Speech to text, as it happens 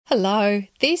Hello,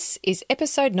 this is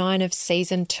episode 9 of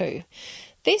season 2.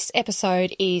 This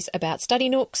episode is about study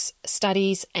nooks,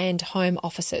 studies and home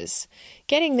offices.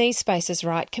 Getting these spaces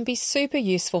right can be super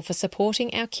useful for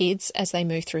supporting our kids as they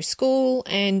move through school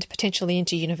and potentially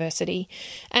into university,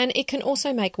 and it can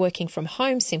also make working from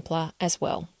home simpler as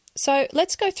well. So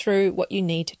let's go through what you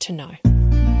need to know.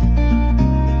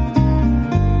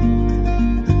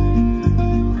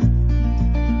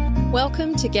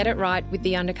 Welcome to Get It Right with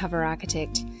the Undercover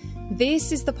Architect.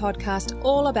 This is the podcast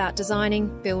all about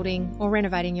designing, building or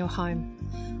renovating your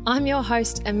home. I'm your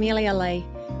host, Amelia Lee.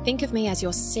 Think of me as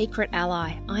your secret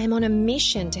ally. I am on a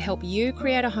mission to help you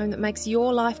create a home that makes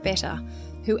your life better,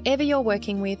 whoever you're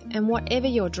working with and whatever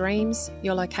your dreams,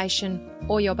 your location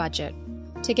or your budget.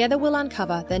 Together we'll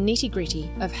uncover the nitty-gritty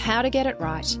of how to get it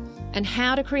right and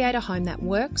how to create a home that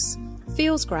works,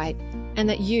 feels great and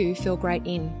that you feel great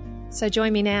in. So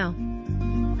join me now.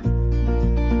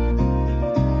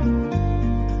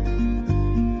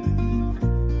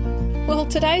 Well,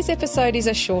 today's episode is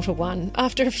a shorter one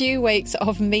after a few weeks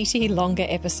of meaty, longer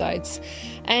episodes.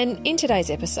 And in today's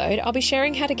episode, I'll be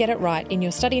sharing how to get it right in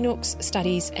your study nooks,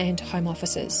 studies and home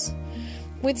offices.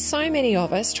 With so many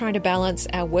of us trying to balance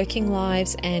our working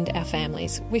lives and our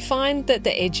families, we find that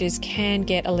the edges can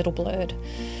get a little blurred.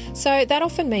 So that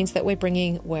often means that we're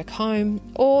bringing work home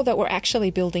or that we're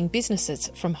actually building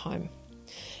businesses from home.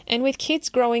 And with kids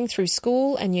growing through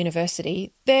school and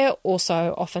university, they're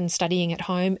also often studying at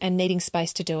home and needing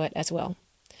space to do it as well.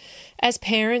 As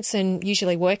parents, and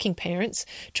usually working parents,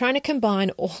 trying to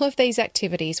combine all of these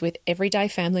activities with everyday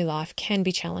family life can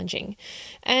be challenging.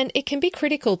 And it can be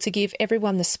critical to give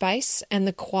everyone the space and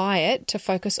the quiet to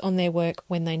focus on their work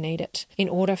when they need it, in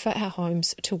order for our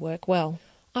homes to work well.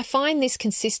 I find this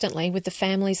consistently with the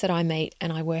families that I meet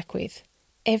and I work with.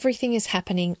 Everything is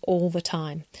happening all the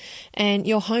time, and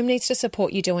your home needs to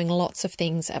support you doing lots of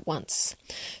things at once.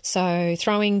 So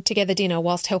throwing together dinner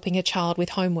whilst helping a child with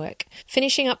homework,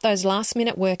 finishing up those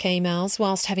last-minute work emails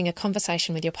whilst having a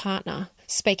conversation with your partner,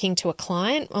 speaking to a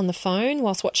client on the phone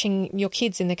whilst watching your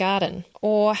kids in the garden,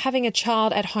 or having a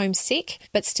child at home sick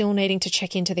but still needing to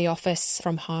check into the office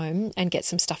from home and get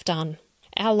some stuff done.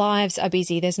 Our lives are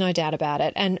busy, there's no doubt about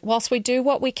it. And whilst we do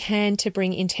what we can to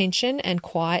bring intention and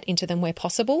quiet into them where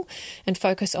possible and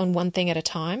focus on one thing at a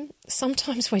time,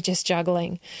 sometimes we're just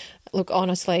juggling. Look,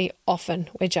 honestly, often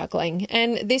we're juggling.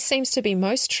 And this seems to be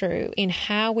most true in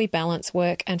how we balance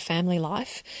work and family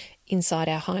life inside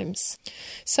our homes.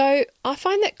 So I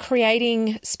find that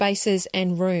creating spaces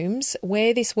and rooms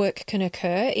where this work can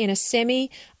occur in a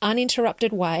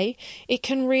semi-uninterrupted way, it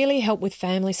can really help with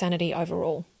family sanity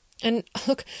overall. And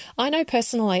look, I know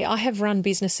personally I have run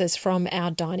businesses from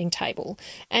our dining table,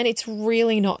 and it's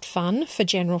really not fun for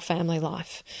general family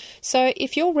life. So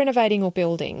if you're renovating or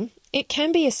building, it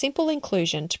can be a simple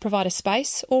inclusion to provide a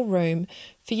space or room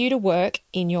for you to work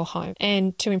in your home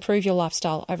and to improve your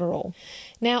lifestyle overall.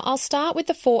 Now, I'll start with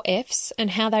the 4 Fs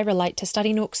and how they relate to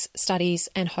study nooks, studies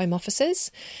and home offices.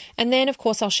 And then, of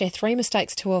course, I'll share 3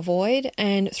 mistakes to avoid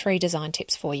and 3 design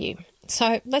tips for you.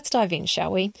 So let's dive in,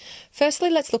 shall we? Firstly,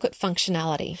 let's look at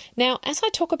functionality. Now, as I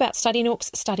talk about study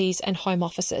nooks, studies and home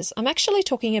offices, I'm actually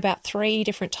talking about 3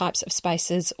 different types of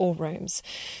spaces or rooms.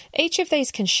 Each of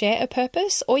these can share a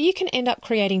purpose, or you can end up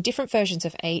creating different versions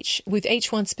of each, with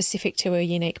each one specific to a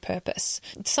unique purpose.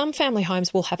 Some family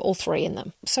homes will have all 3 in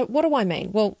them. So what do I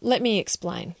mean? Well, let me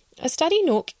explain. A study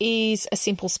nook is a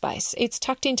simple space. It's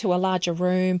tucked into a larger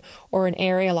room or an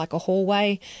area like a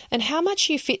hallway, and how much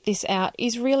you fit this out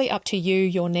is really up to you,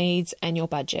 your needs and your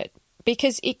budget,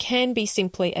 because it can be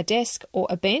simply a desk or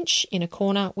a bench in a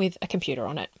corner with a computer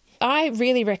on it. I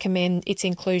really recommend its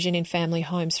inclusion in family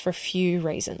homes for a few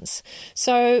reasons.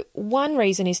 So one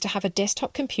reason is to have a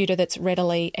desktop computer that's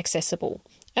readily accessible.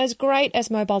 As great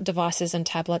as mobile devices and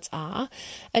tablets are,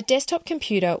 a desktop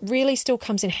computer really still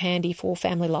comes in handy for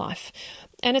family life.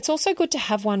 And it's also good to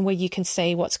have one where you can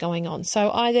see what's going on. So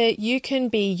either you can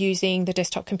be using the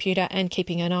desktop computer and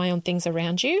keeping an eye on things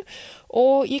around you,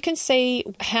 or you can see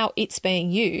how it's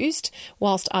being used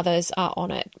whilst others are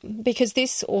on it, because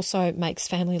this also makes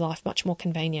family life much more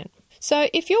convenient. So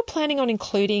if you're planning on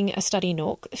including a study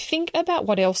nook, think about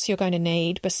what else you're going to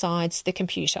need besides the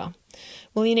computer.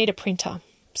 Well, you need a printer,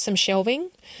 some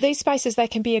shelving. These spaces, they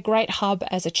can be a great hub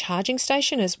as a charging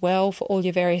station as well for all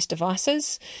your various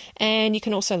devices. And you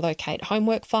can also locate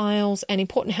homework files and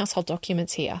important household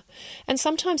documents here. And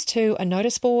sometimes too, a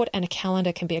notice board and a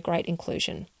calendar can be a great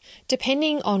inclusion.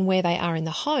 Depending on where they are in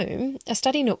the home, a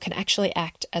study nook can actually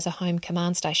act as a home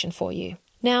command station for you.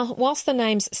 Now, whilst the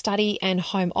names study and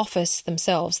home office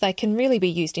themselves, they can really be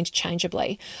used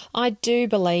interchangeably, I do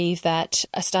believe that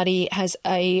a study has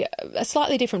a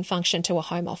slightly different function to a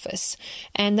home office,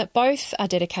 and that both are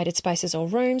dedicated spaces or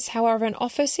rooms. However, an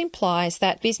office implies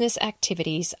that business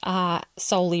activities are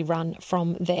solely run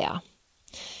from there.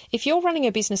 If you're running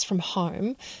a business from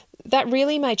home, that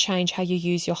really may change how you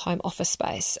use your home office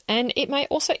space, and it may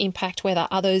also impact whether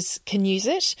others can use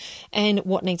it and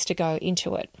what needs to go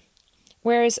into it.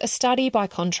 Whereas a study, by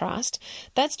contrast,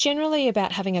 that's generally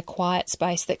about having a quiet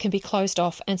space that can be closed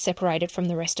off and separated from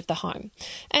the rest of the home.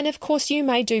 And of course, you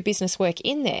may do business work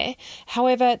in there.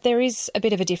 However, there is a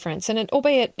bit of a difference, and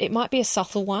albeit it might be a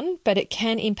subtle one, but it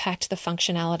can impact the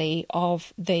functionality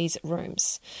of these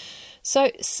rooms.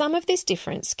 So some of this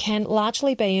difference can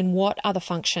largely be in what other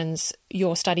functions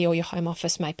your study or your home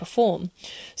office may perform.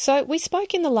 So we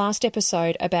spoke in the last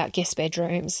episode about guest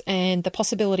bedrooms and the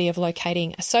possibility of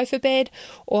locating a sofa bed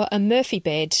or a Murphy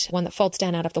bed, one that folds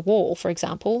down out of the wall, for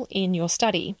example, in your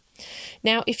study.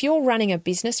 Now, if you're running a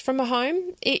business from a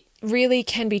home, it really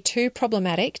can be too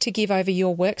problematic to give over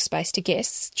your workspace to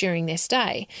guests during their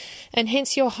stay, and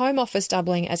hence your home office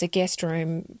doubling as a guest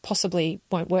room possibly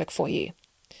won't work for you.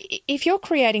 If you're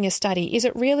creating a study, is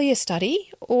it really a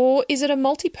study, or is it a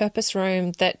multi-purpose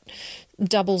room that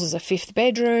doubles as a fifth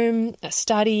bedroom, a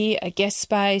study, a guest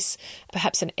space,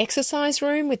 perhaps an exercise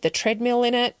room with the treadmill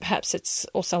in it, perhaps it's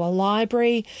also a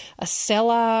library, a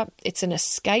cellar, it's an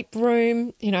escape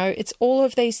room, it's all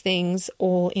of these things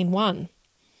all in one.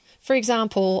 For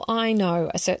example, I know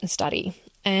a certain study,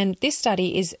 and this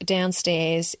study is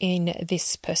downstairs in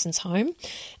this person's home,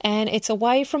 and it's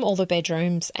away from all the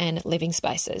bedrooms and living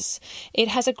spaces. It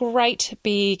has a great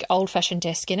big old-fashioned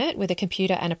desk in it with a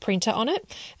computer and a printer on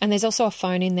it, and there's also a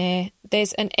phone in there.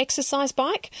 There's an exercise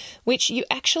bike, which you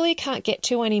actually can't get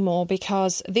to anymore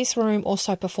because this room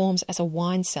also performs as a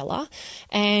wine cellar,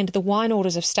 and the wine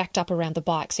orders have stacked up around the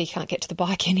bike, so you can't get to the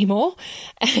bike anymore.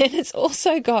 And it's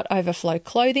also got overflow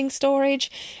clothing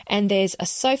storage, and there's a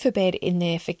sofa bed in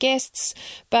there for guests,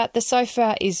 but the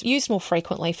sofa is used more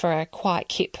frequently for a quiet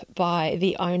kip by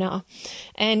the owner.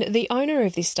 And the owner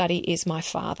of this study is my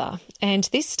father, and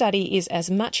this study is as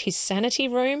much his sanity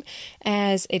room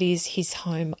as it is his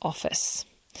home office.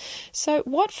 So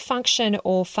what function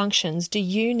or functions do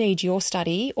you need your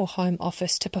study or home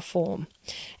office to perform?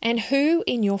 And who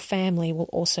in your family will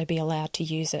also be allowed to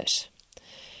use it?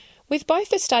 With both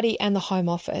the study and the home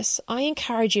office, I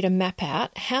encourage you to map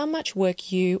out how much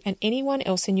work you and anyone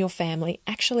else in your family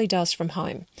actually does from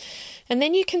home. And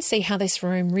then you can see how this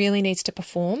room really needs to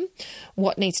perform,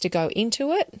 what needs to go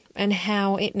into it, and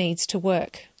how it needs to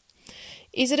work.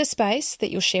 Is it a space that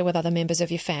you'll share with other members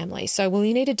of your family? So will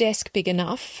you need a desk big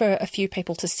enough for a few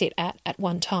people to sit at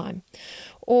one time?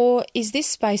 Or is this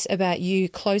space about you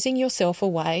closing yourself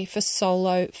away for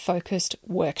solo focused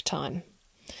work time?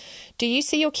 Do you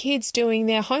see your kids doing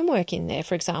their homework in there,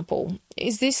 for example?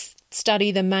 Is this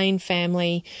study the main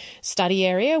family study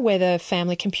area where the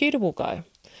family computer will go?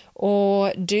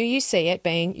 Or do you see it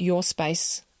being your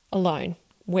space alone,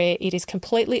 where it is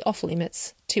completely off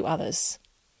limits to others?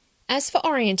 As for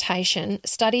orientation,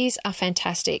 studies are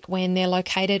fantastic when they're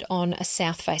located on a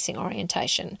south-facing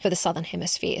orientation for the Southern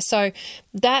Hemisphere. So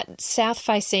that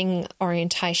south-facing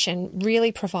orientation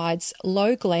really provides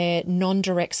low-glare,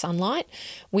 non-direct sunlight,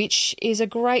 which is a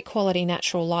great quality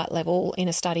natural light level in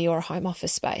a study or a home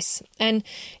office space. And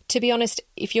to be honest,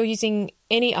 if you're using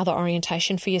any other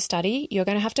orientation for your study, you're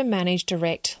going to have to manage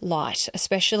direct light,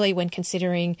 especially when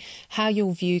considering how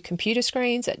you'll view computer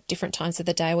screens at different times of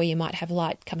the day where you might have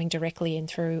light coming directly in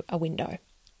through a window.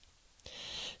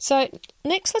 So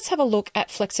next, let's have a look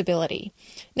at flexibility.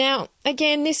 Now,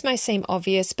 again, this may seem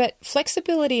obvious, but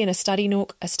flexibility in a study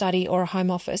nook, a study, or a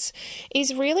home office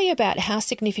is really about how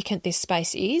significant this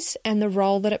space is and the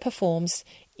role that it performs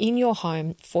in your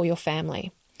home for your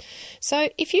family. So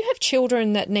if you have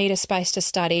children that need a space to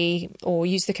study or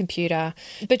use the computer,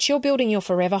 but you're building your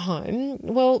forever home,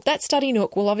 well, that study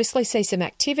nook will obviously see some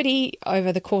activity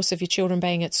over the course of your children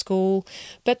being at school,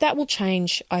 but that will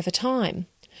change over time.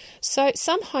 So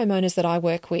some homeowners that I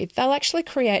work with, they'll actually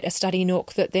create a study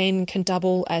nook that then can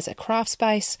double as a craft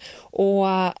space,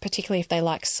 or particularly if they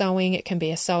like sewing, it can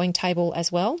be a sewing table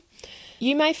as well.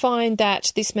 You may find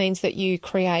that this means that you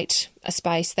create a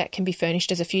space that can be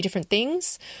furnished as a few different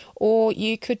things, or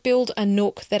you could build a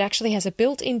nook that actually has a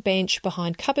built-in bench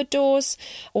behind cupboard doors,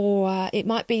 or it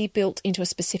might be built into a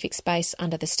specific space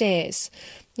under the stairs.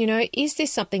 Is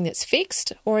this something that's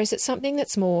fixed, or is it something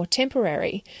that's more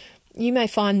temporary? You may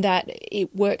find that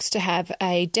it works to have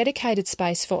a dedicated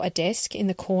space for a desk in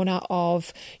the corner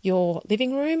of your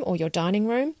living room or your dining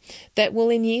room that will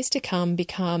in years to come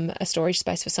become a storage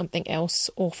space for something else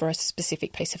or for a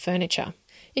specific piece of furniture.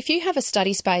 If you have a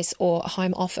study space or a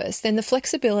home office, then the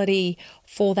flexibility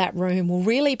for that room will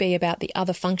really be about the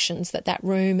other functions that that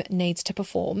room needs to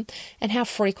perform and how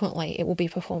frequently it will be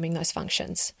performing those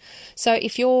functions. So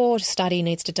if your study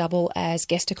needs to double as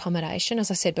guest accommodation,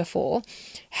 as I said before,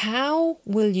 how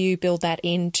will you build that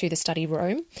into the study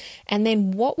room? And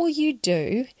then what will you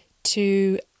do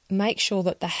to make sure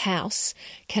that the house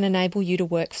can enable you to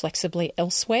work flexibly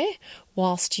elsewhere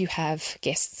whilst you have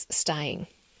guests staying?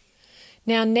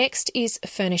 Now, next is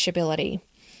furnishability.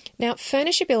 Now,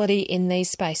 furnishability in these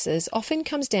spaces often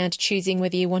comes down to choosing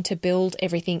whether you want to build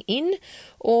everything in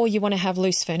or you want to have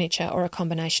loose furniture or a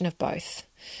combination of both.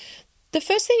 The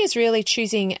first thing is really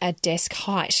choosing a desk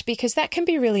height, because that can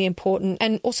be really important,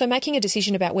 and also making a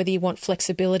decision about whether you want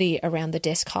flexibility around the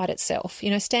desk height itself.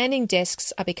 Standing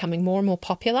desks are becoming more and more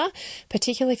popular,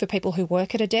 particularly for people who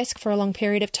work at a desk for a long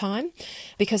period of time,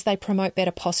 because they promote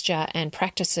better posture and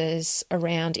practices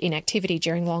around inactivity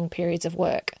during long periods of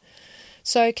work.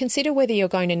 So consider whether you're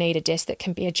going to need a desk that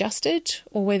can be adjusted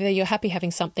or whether you're happy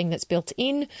having something that's built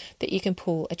in that you can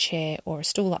pull a chair or a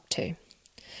stool up to.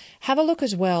 Have a look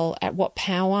as well at what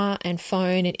power and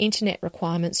phone and internet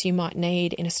requirements you might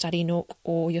need in a study nook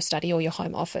or your study or your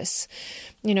home office.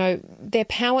 They're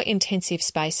power intensive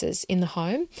spaces in the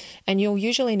home, and you'll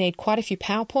usually need quite a few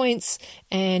power points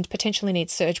and potentially need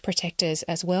surge protectors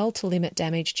as well to limit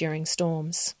damage during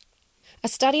storms. A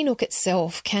study nook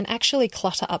itself can actually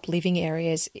clutter up living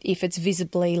areas if it's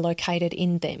visibly located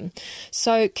in them.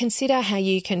 So consider how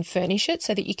you can furnish it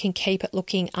so that you can keep it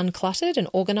looking uncluttered and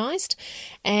organised,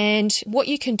 and what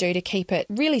you can do to keep it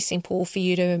really simple for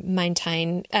you to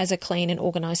maintain as a clean and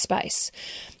organised space.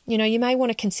 You may want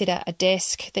to consider a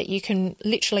desk that you can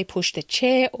literally push the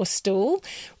chair or stool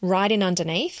right in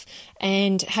underneath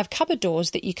and have cupboard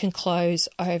doors that you can close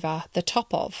over the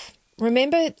top of.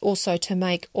 Remember also to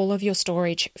make all of your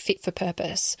storage fit for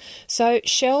purpose. So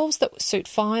shelves that suit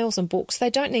files and books,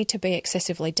 they don't need to be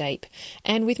excessively deep.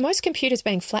 And with most computers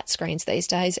being flat screens these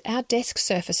days, our desk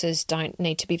surfaces don't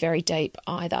need to be very deep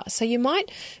either. So you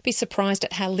might be surprised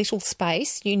at how little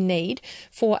space you need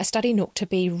for a study nook to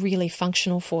be really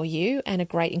functional for you and a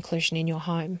great inclusion in your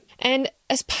home. And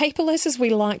as paperless as we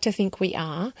like to think we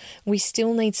are, we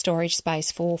still need storage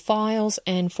space for files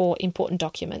and for important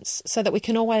documents so that we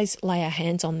can always lay our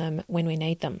hands on them when we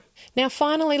need them. Now,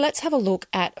 finally, let's have a look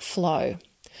at flow.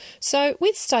 So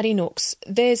with study nooks,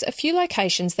 there's a few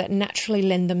locations that naturally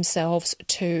lend themselves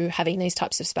to having these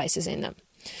types of spaces in them.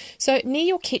 So near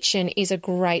your kitchen is a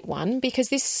great one because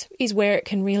this is where it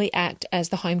can really act as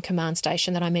the home command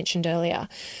station that I mentioned earlier.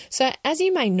 So as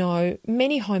you may know,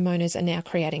 many homeowners are now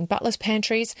creating butler's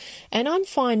pantries, and I'm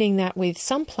finding that with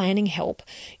some planning help,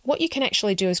 what you can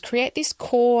actually do is create this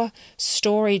core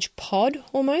storage pod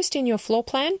almost in your floor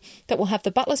plan that will have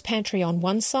the butler's pantry on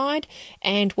one side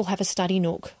and will have a study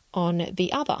nook on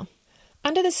the other.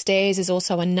 Under the stairs is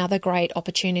also another great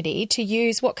opportunity to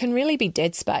use what can really be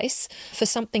dead space for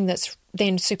something that's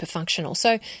then super functional.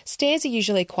 So stairs are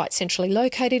usually quite centrally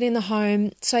located in the home,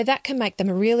 so that can make them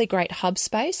a really great hub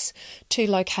space to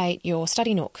locate your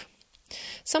study nook.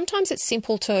 Sometimes it's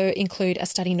simple to include a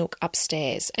study nook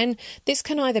upstairs, and this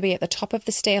can either be at the top of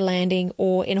the stair landing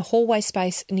or in a hallway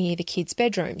space near the kids'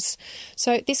 bedrooms.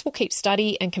 So this will keep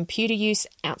study and computer use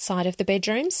outside of the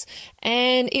bedrooms,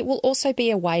 and it will also be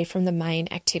away from the main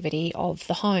activity of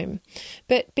the home.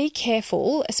 But be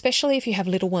careful, especially if you have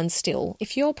little ones still.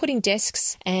 If you're putting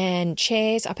desks and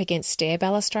chairs up against stair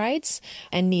balustrades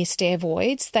and near stair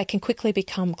voids, they can quickly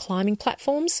become climbing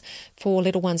platforms for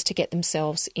little ones to get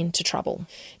themselves into trouble.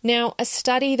 Now, a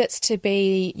study that's to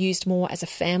be used more as a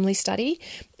family study,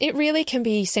 it really can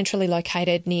be centrally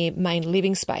located near main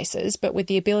living spaces, but with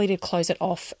the ability to close it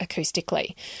off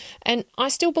acoustically. And I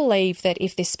still believe that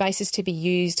if this space is to be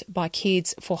used by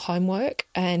kids for homework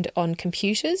and on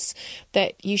computers,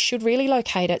 that you should really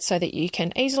locate it so that you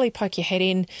can easily poke your head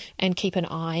in and keep an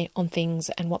eye on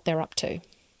things and what they're up to.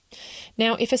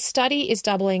 Now, if a study is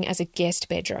doubling as a guest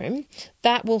bedroom,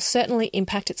 that will certainly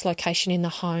impact its location in the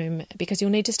home because you'll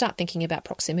need to start thinking about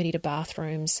proximity to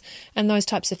bathrooms and those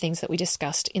types of things that we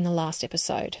discussed in the last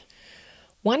episode.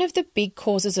 One of the big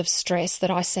causes of stress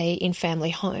that I see in family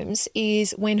homes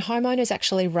is when homeowners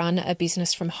actually run a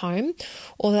business from home,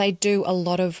 or they do a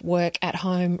lot of work at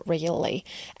home regularly,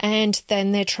 and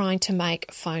then they're trying to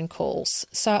make phone calls.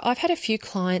 So I've had a few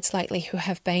clients lately who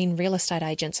have been real estate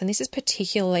agents, and this is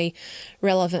particularly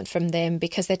relevant from them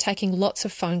because they're taking lots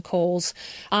of phone calls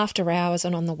after hours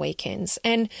and on the weekends.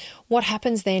 And what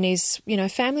happens then is,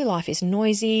 family life is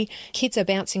noisy, kids are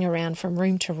bouncing around from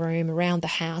room to room around the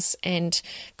house, and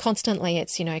constantly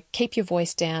it's, keep your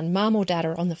voice down, mum or dad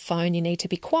are on the phone, you need to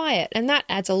be quiet. And that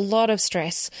adds a lot of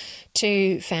stress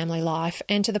to family life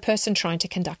and to the person trying to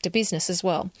conduct a business as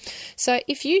well. So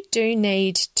if you do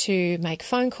need to make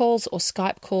phone calls or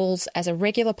Skype calls as a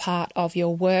regular part of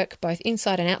your work, both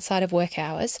inside and outside of work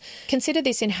hours, consider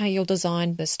this in how you'll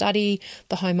design the study,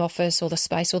 the home office or the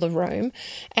space or the room,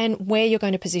 and where you're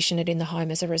going to position it in the home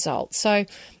as a result. So,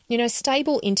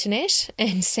 stable internet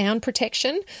and sound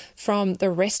protection from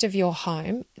the rest of your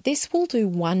home, this will do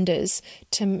wonders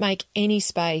to make any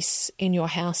space in your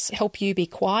house help you be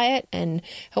quiet and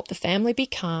help the family be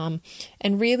calm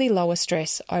and really lower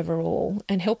stress overall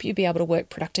and help you be able to work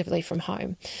productively from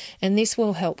home. And this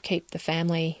will help keep the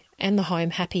family and the home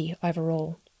happy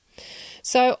overall.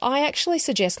 So I actually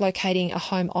suggest locating a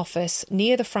home office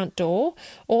near the front door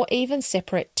or even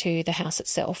separate to the house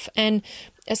itself, and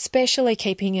especially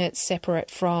keeping it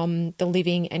separate from the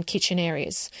living and kitchen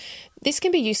areas. This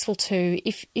can be useful too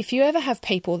if you ever have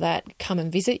people that come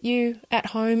and visit you at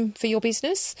home for your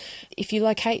business. If you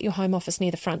locate your home office near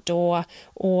the front door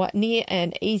or near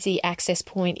an easy access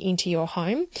point into your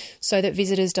home so that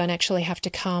visitors don't actually have to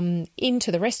come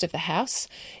into the rest of the house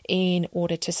in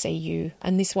order to see you.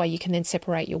 And this way you can then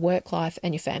separate your work life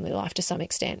and your family life to some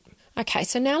extent. Okay,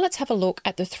 so now let's have a look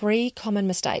at the 3 common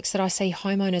mistakes that I see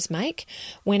homeowners make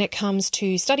when it comes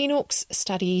to study nooks,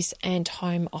 studies, and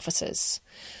home offices.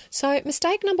 So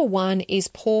mistake number 1 is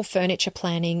poor furniture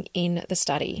planning in the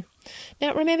study.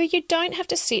 Now remember, you don't have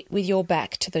to sit with your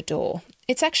back to the door.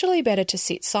 It's actually better to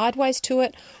sit sideways to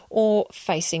it or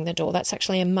facing the door. That's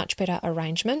actually a much better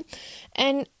arrangement.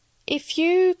 And if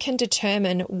you can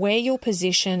determine where you'll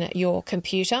position your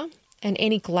computer and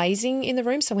any glazing in the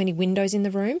room, so any windows in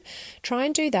the room, try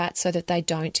and do that so that they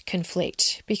don't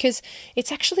conflict, because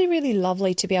it's actually really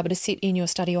lovely to be able to sit in your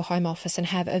study or home office and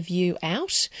have a view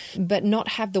out, but not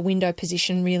have the window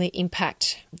position really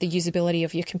impact the usability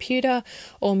of your computer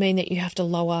or mean that you have to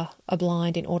lower a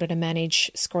blind in order to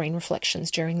manage screen reflections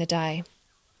during the day.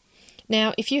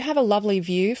 Now, if you have a lovely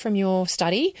view from your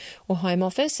study or home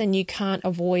office and you can't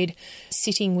avoid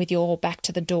sitting with your back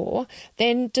to the door,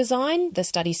 then design the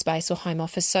study space or home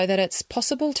office so that it's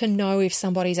possible to know if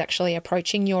somebody's actually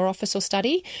approaching your office or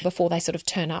study before they sort of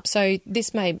turn up. So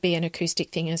this may be an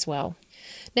acoustic thing as well.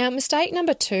 Now, mistake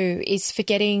number 2 is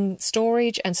forgetting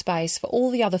storage and space for all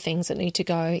the other things that need to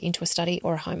go into a study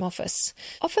or a home office.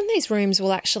 Often these rooms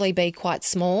will actually be quite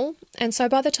small, and so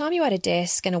by the time you add a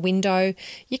desk and a window,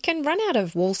 you can run out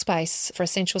of wall space for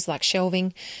essentials like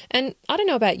shelving. And I don't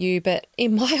know about you, but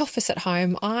in my office at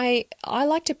home, I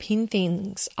like to pin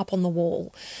things up on the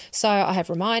wall. So I have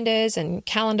reminders and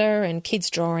calendar and kids'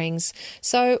 drawings.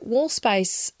 So wall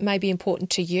space may be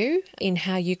important to you in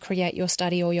how you create your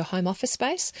study or your home office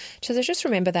space. So just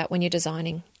remember that when you're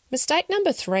designing. Mistake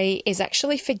number 3 is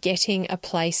actually forgetting a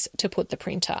place to put the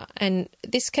printer. And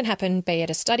this can happen be it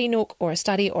a study nook or a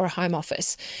study or a home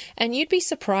office. And you'd be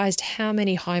surprised how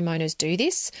many homeowners do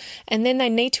this. And then they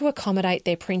need to accommodate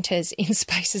their printers in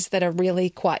spaces that are really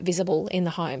quite visible in the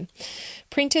home.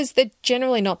 Printers, they're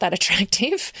generally not that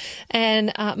attractive,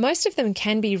 and most of them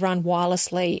can be run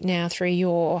wirelessly now through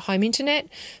your home internet,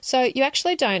 so you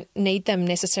actually don't need them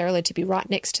necessarily to be right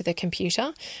next to the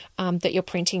computer that you're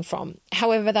printing from.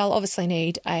 However, they'll obviously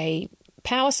need a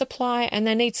power supply and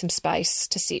they need some space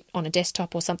to sit on a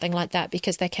desktop or something like that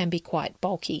because they can be quite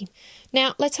bulky.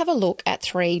 Now, let's have a look at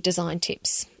 3 design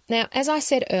tips. Now, as I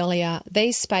said earlier,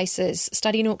 these spaces,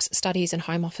 study nooks, studies and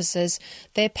home offices,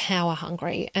 they're power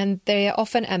hungry and they're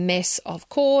often a mess of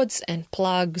cords and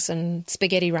plugs and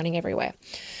spaghetti running everywhere.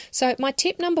 So my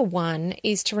tip number 1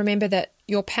 is to remember that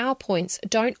your PowerPoints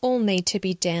don't all need to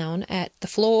be down at the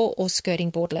floor or skirting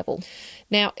board level.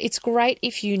 Now, it's great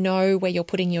if you know where you're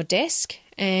putting your desk,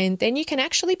 and then you can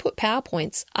actually put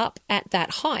PowerPoints up at that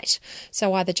height.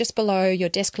 So either just below your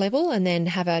desk level and then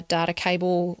have a data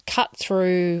cable cut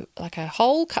through, like a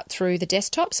hole cut through the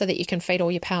desktop so that you can feed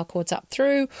all your power cords up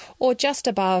through, or just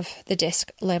above the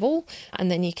desk level, and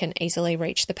then you can easily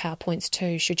reach the PowerPoints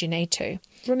too should you need to.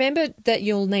 Remember that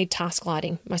you'll need task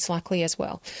lighting most likely as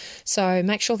well. So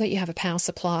make sure that you have a power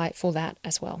supply for that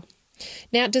as well.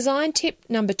 Now, design tip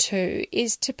number 2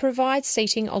 is to provide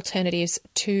seating alternatives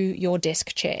to your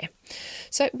desk chair.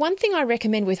 So one thing I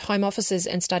recommend with home offices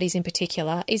and studies in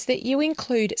particular is that you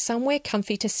include somewhere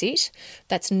comfy to sit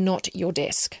that's not your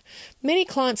desk. Many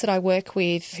clients that I work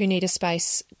with who need a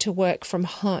space to work from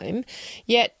home,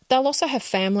 yet they'll also have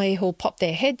family who'll pop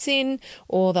their heads in,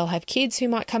 or they'll have kids who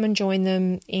might come and join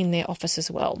them in their office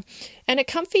as well. And a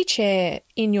comfy chair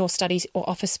in your studies or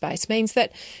office space means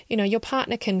that, your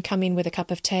partner can come in with a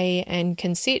cup of tea and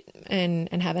can sit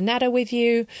and have a natter with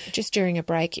you just during a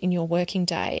break in your working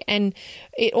day. And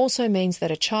it also means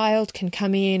that a child can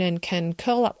come in and can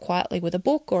curl up quietly with a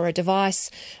book or a device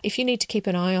if you need to keep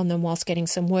an eye on them whilst getting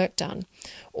some work done.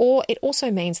 Or it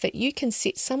also means that you can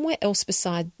sit somewhere else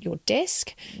beside your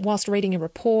desk whilst reading a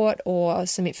report or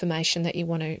some information that you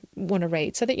want to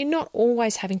read, so that you're not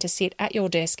always having to sit at your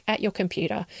desk, at your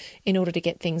computer, in order to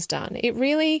get things done. It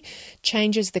really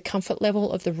changes the comfort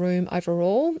level of the room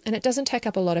overall, and it doesn't take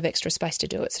up a lot of extra space to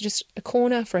do it. So just a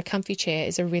corner for a comfy chair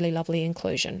is a really lovely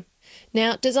inclusion.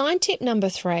 Now, design tip number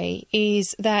 3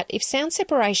 is that if sound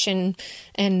separation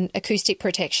and acoustic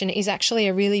protection is actually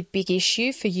a really big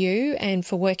issue for you and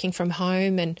for working from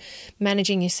home and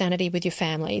managing your sanity with your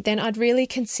family, then I'd really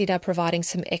consider providing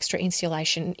some extra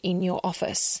insulation in your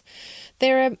office.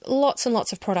 There are lots and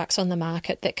lots of products on the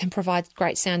market that can provide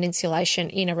great sound insulation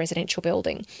in a residential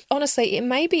building. Honestly, it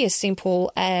may be as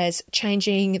simple as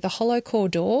changing the hollow core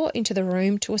door into the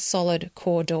room to a solid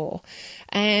core door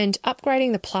and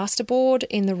upgrading the plasterboard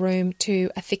in the room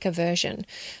to a thicker version.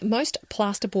 Most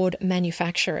plasterboard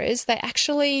manufacturers, they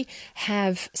actually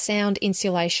have sound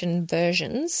insulation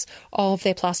versions of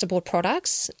their plasterboard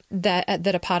products that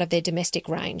are part of their domestic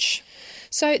range.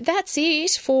 So that's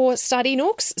it for study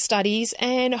nooks, studies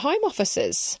and home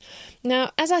offices.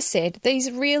 Now, as I said,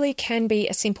 these really can be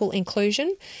a simple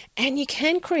inclusion, and you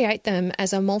can create them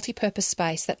as a multi-purpose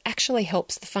space that actually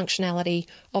helps the functionality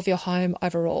of your home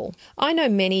overall. I know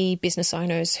many business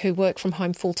owners who work from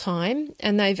home full-time,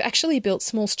 and they've actually built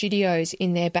small studios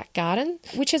in their back garden,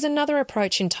 which is another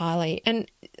approach entirely. And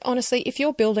honestly, if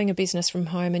you're building a business from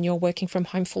home and you're working from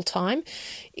home full-time,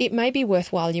 it may be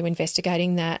worthwhile you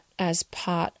investigating that as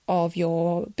part of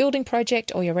your building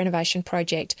project or your renovation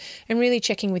project, and really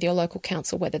checking with your local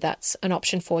council whether that's an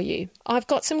option for you. I've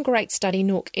got some great study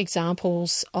nook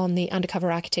examples on the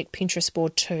Undercover Architect Pinterest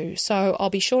board too, so I'll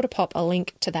be sure to pop a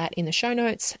link to that in the show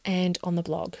notes and on the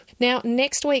blog. Now,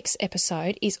 next week's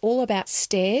episode is all about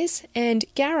stairs and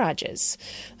garages.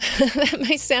 That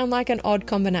may sound like an odd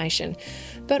combination,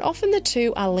 but often the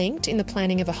two are linked in the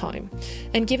planning of a home.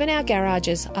 And given our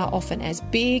garages are often as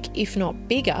big, if not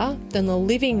bigger, than the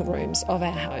living rooms of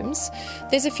our homes,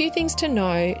 there's a few things to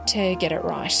know to get it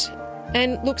right.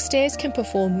 And look, stairs can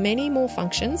perform many more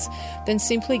functions than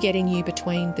simply getting you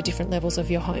between the different levels of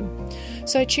your home.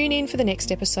 So tune in for the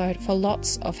next episode for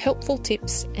lots of helpful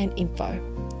tips and info.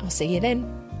 I'll see you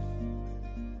then.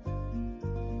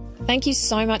 Thank you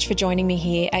so much for joining me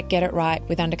here at Get It Right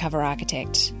with Undercover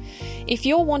Architect. If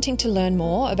you're wanting to learn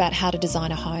more about how to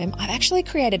design a home, I've actually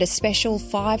created a special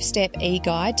 5-step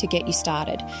e-guide to get you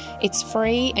started. It's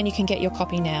free and you can get your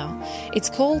copy now. It's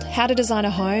called How to Design a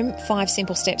Home, 5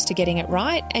 Simple Steps to Getting It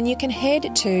Right, and you can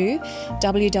head to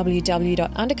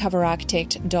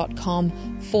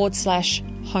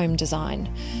www.undercoverarchitect.com/home design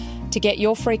to get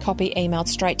your free copy emailed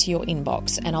straight to your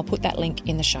inbox, and I'll put that link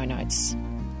in the show notes.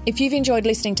 If you've enjoyed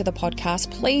listening to the podcast,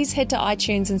 please head to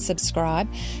iTunes and subscribe,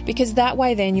 because that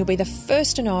way then you'll be the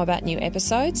first to know about new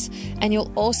episodes, and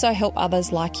you'll also help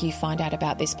others like you find out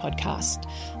about this podcast.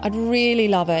 I'd really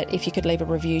love it if you could leave a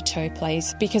review too,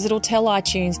 please, because it'll tell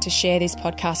iTunes to share this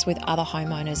podcast with other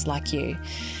homeowners like you.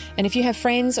 And if you have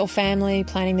friends or family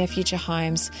planning their future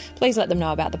homes, please let them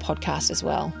know about the podcast as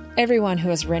well. Everyone who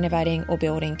is renovating or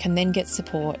building can then get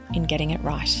support in getting it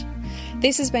right.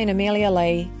 This has been Amelia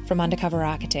Lee from Undercover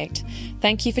Architect.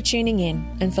 Thank you for tuning in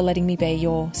and for letting me be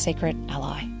your secret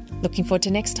ally. Looking forward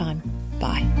to next time.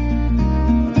 Bye.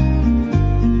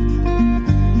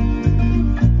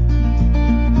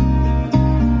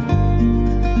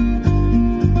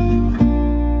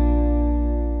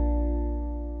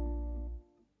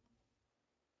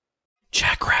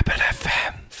 Jackrabbit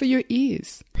FM. For your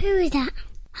ears. Who is that?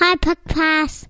 Hi, Podcast.